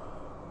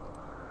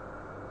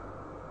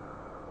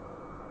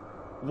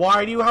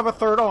 Why do you have a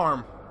third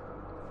arm?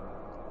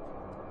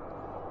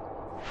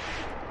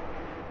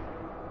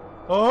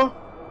 Huh?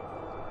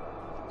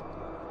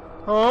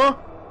 Huh?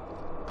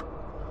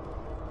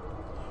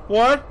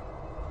 What?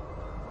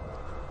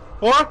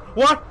 What?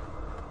 What?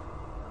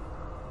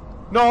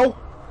 No.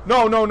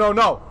 No, no, no,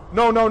 no.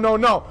 No, no, no,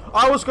 no.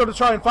 I was going to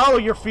try and follow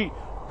your feet.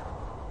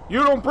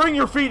 You don't bring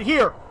your feet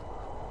here.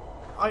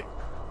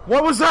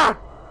 What was that?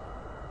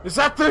 Is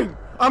that thing?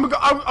 I'm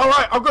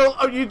alright, I'll go.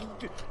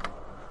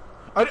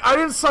 I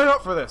didn't sign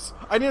up for this.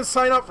 I didn't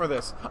sign up for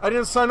this. I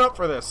didn't sign up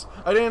for this.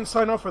 I didn't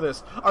sign up for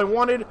this. I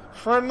wanted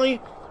friendly,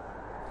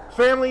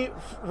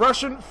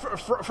 Russian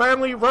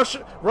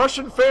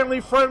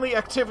family-friendly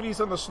activities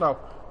in the snow.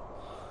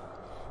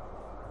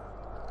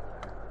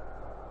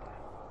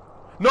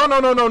 No,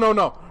 no, no, no, no,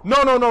 no.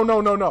 No, no, no, no,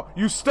 no, no.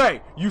 You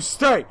stay. You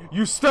stay.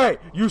 You stay.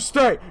 You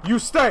stay. You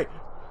stay.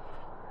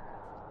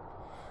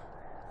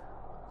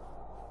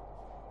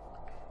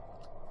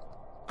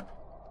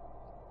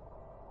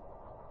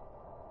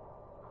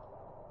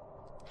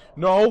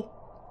 No.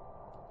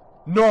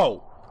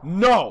 No.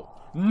 No.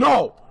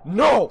 No.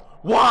 No.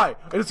 Why?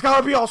 And it's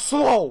gotta be all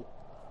slow.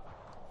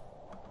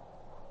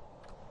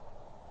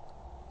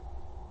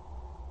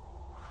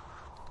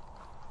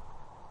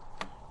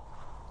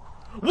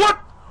 What?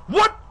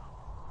 What?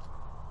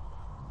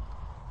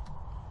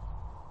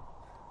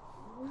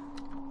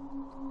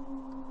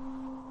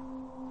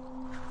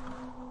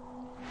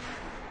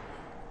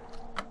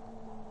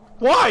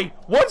 Why?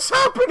 What's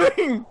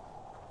happening?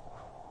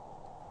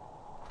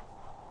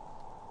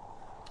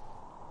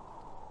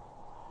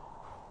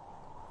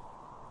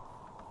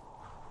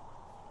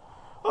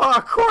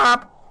 Ah,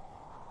 crap!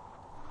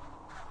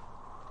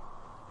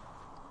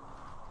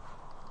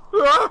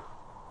 Ah!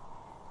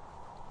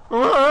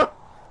 Ah!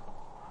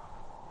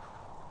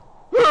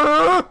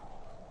 Ah!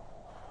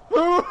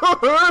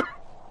 Ah!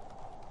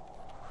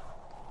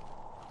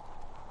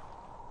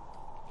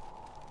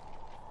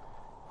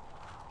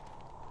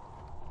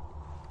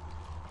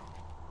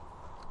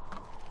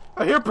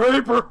 I hear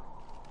paper!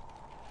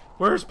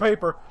 Where's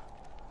paper?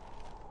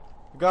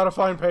 You gotta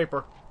find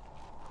paper.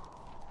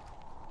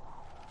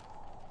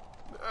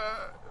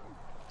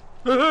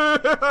 I'm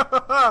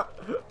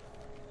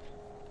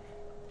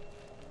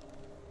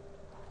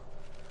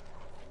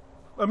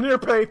near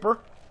paper.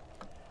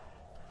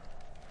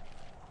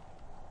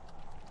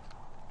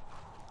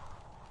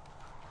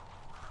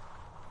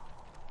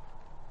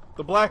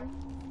 The black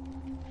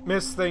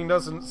mist thing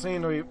doesn't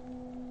seem to be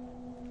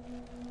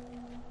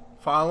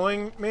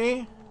following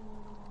me.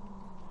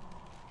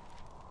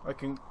 I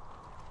can...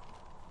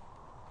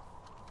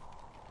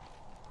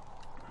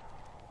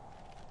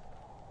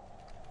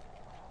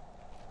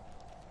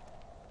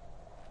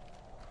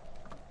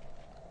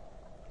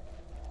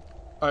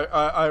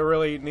 I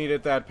really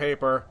needed that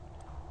paper.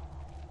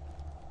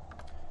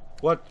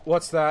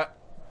 What's that?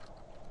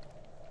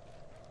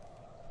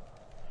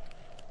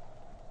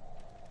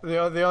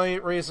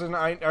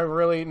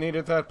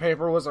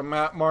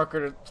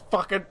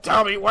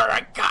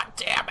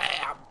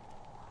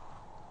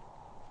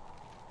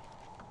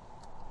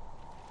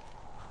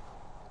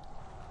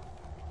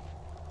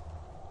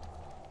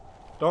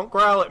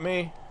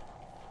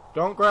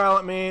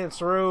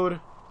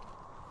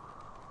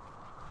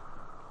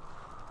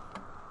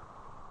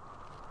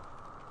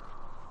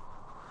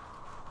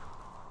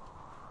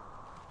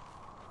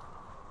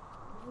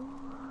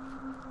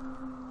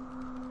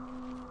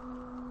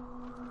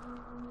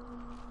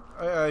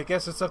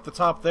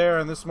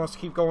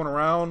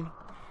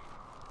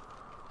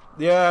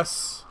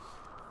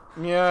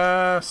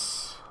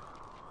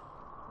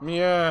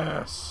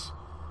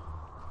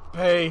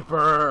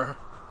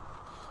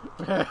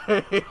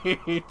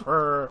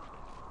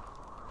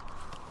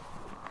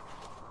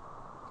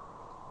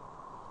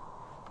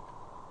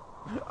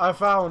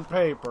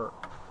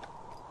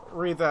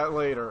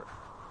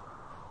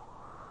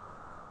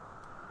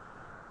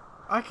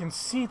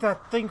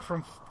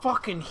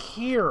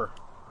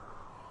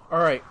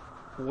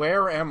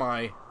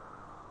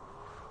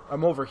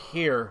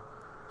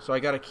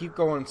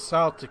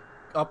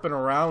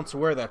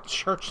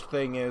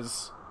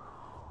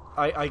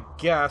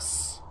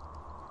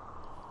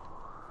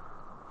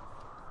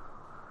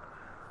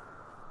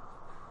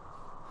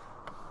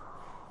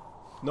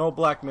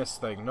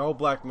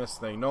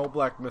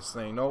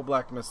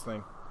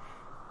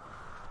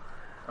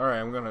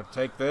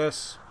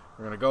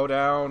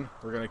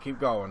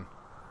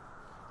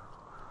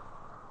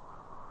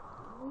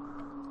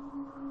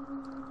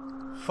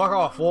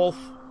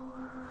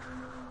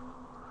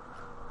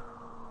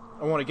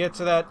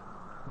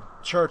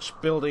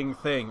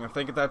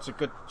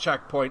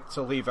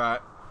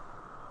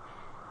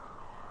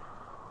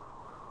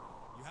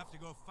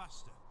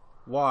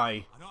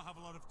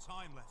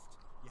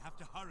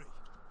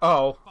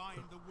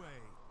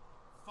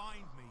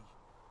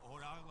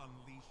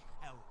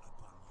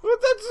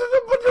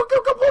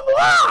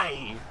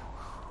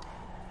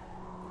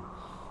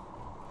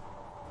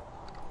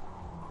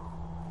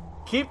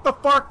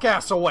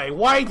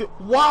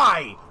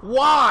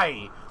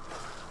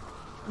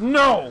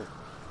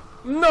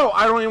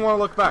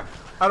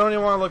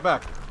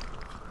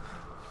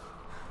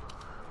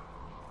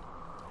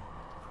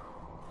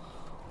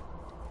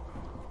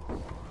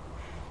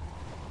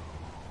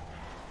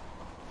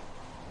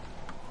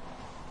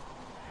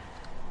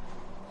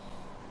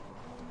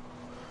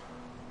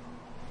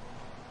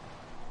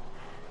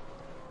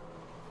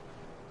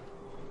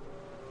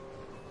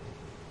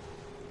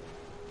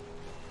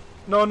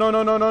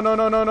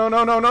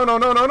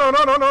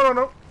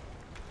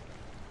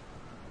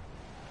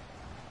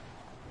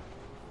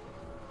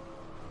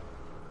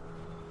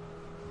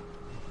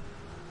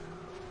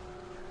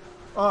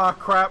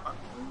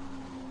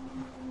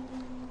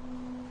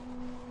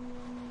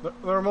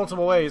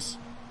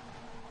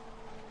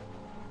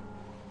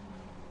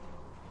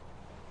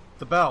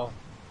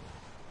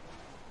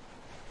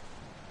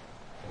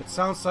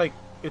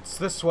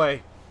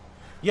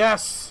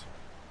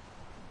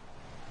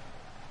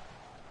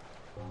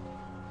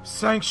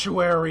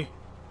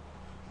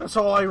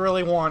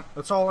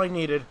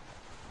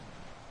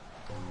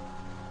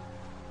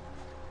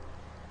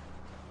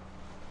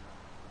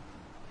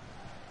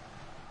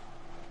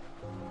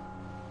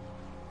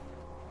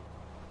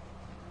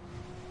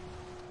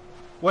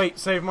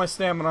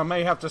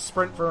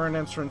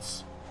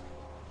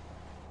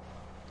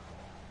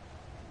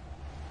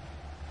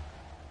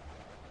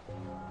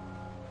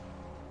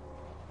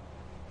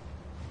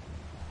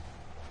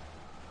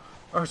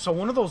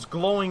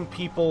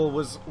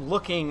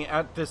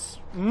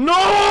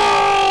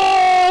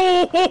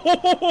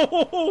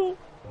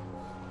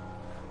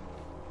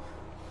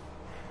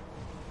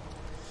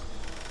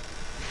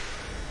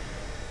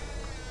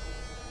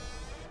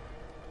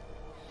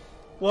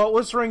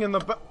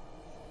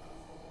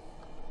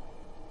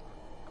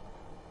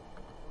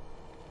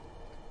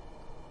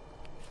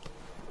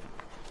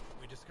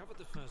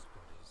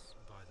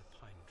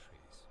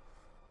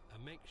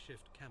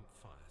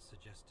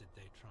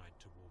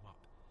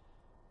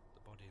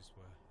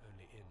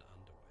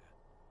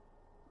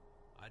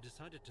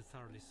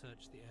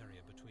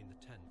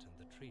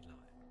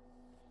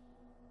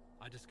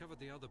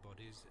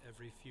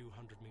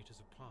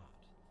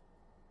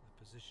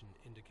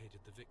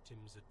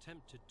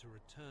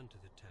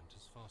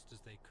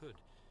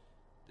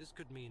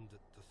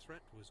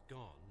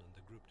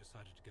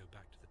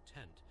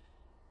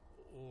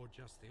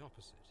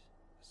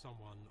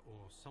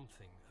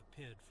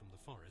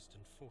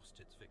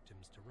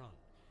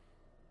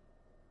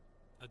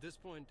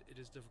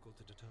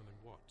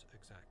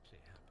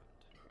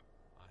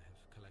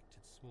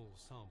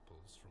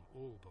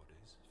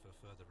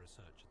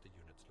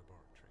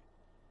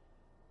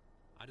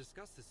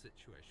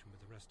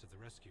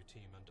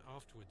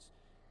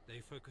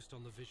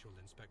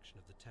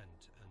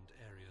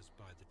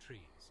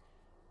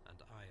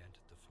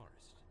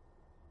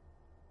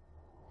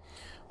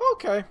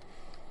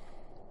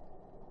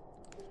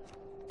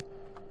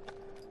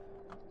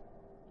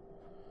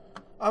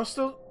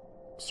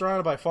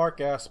 Surrounded by fart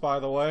gas, by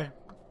the way.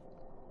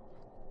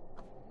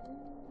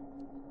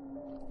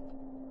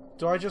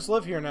 Do I just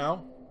live here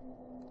now?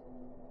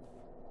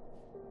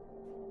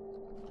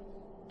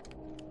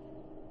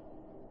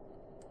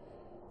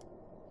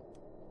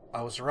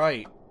 I was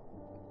right.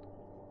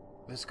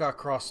 This got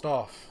crossed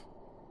off.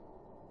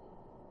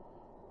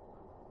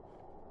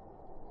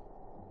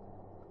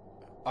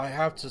 I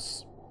have to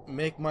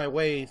make my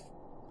way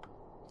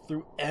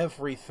through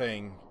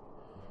everything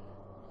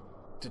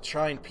to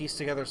try and piece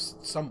together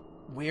some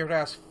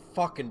weird-ass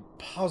fucking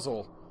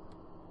puzzle.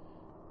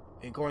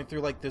 And going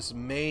through, like, this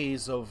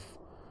maze of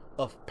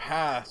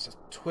paths,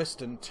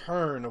 twist and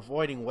turn,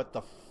 avoiding what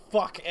the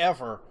fuck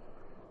ever.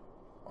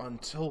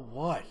 Until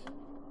what?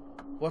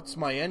 What's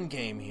my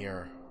endgame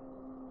here?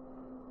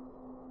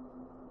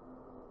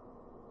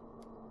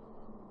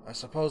 I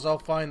suppose I'll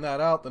find that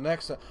out the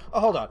next time. Oh,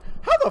 hold on.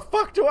 How the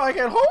fuck do I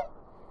get home?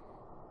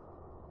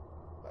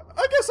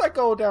 I guess I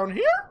go down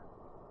here.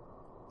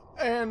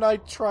 And I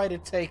try to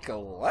take a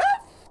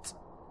left?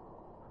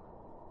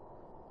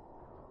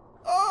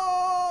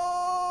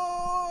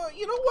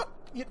 You know what?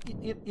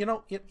 You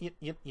know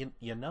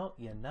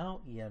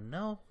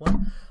what?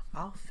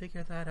 I'll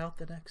figure that out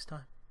the next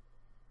time.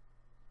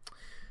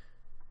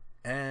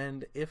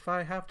 And if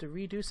I have to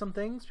redo some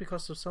things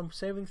because of some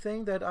saving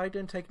thing that I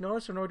didn't take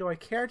notice, or nor do I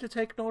care to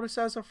take notice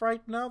as of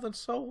right now, then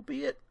so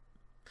be it.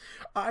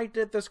 I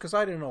did this because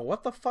I didn't know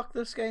what the fuck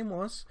this game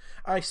was.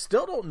 I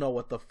still don't know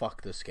what the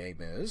fuck this game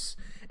is.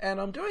 And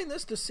I'm doing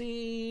this to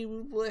see how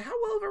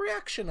well of a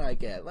reaction I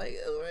get. Like,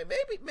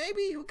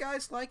 maybe you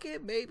guys like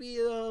it. Maybe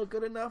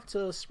good enough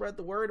to spread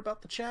the word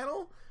about the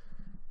channel.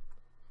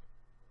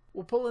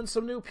 We'll pull in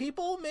some new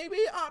people, maybe.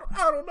 I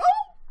don't know.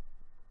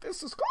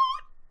 This is good.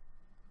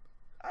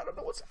 I don't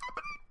know what's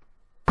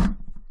happening.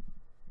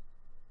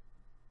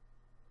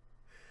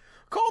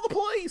 Call the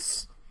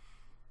police!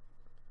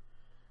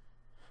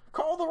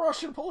 Call the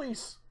Russian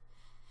police!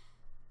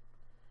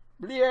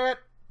 Blyet!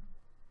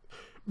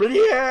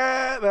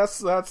 Blyet!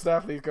 That's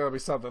definitely gonna be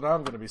something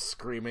I'm gonna be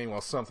screaming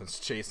while something's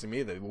chasing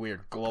me. The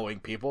weird glowing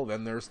people.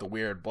 Then there's the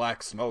weird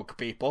black smoke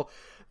people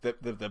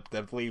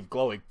that leave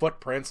glowing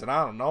footprints, and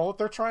I don't know if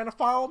they're trying to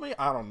follow me.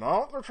 I don't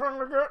know if they're trying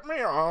to get me.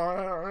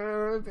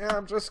 I'm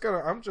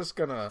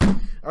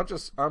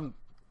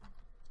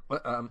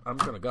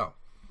gonna go.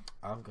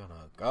 I'm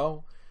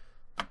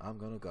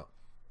gonna go.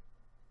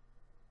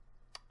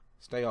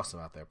 Stay awesome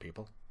out there,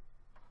 people.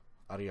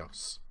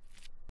 Adios.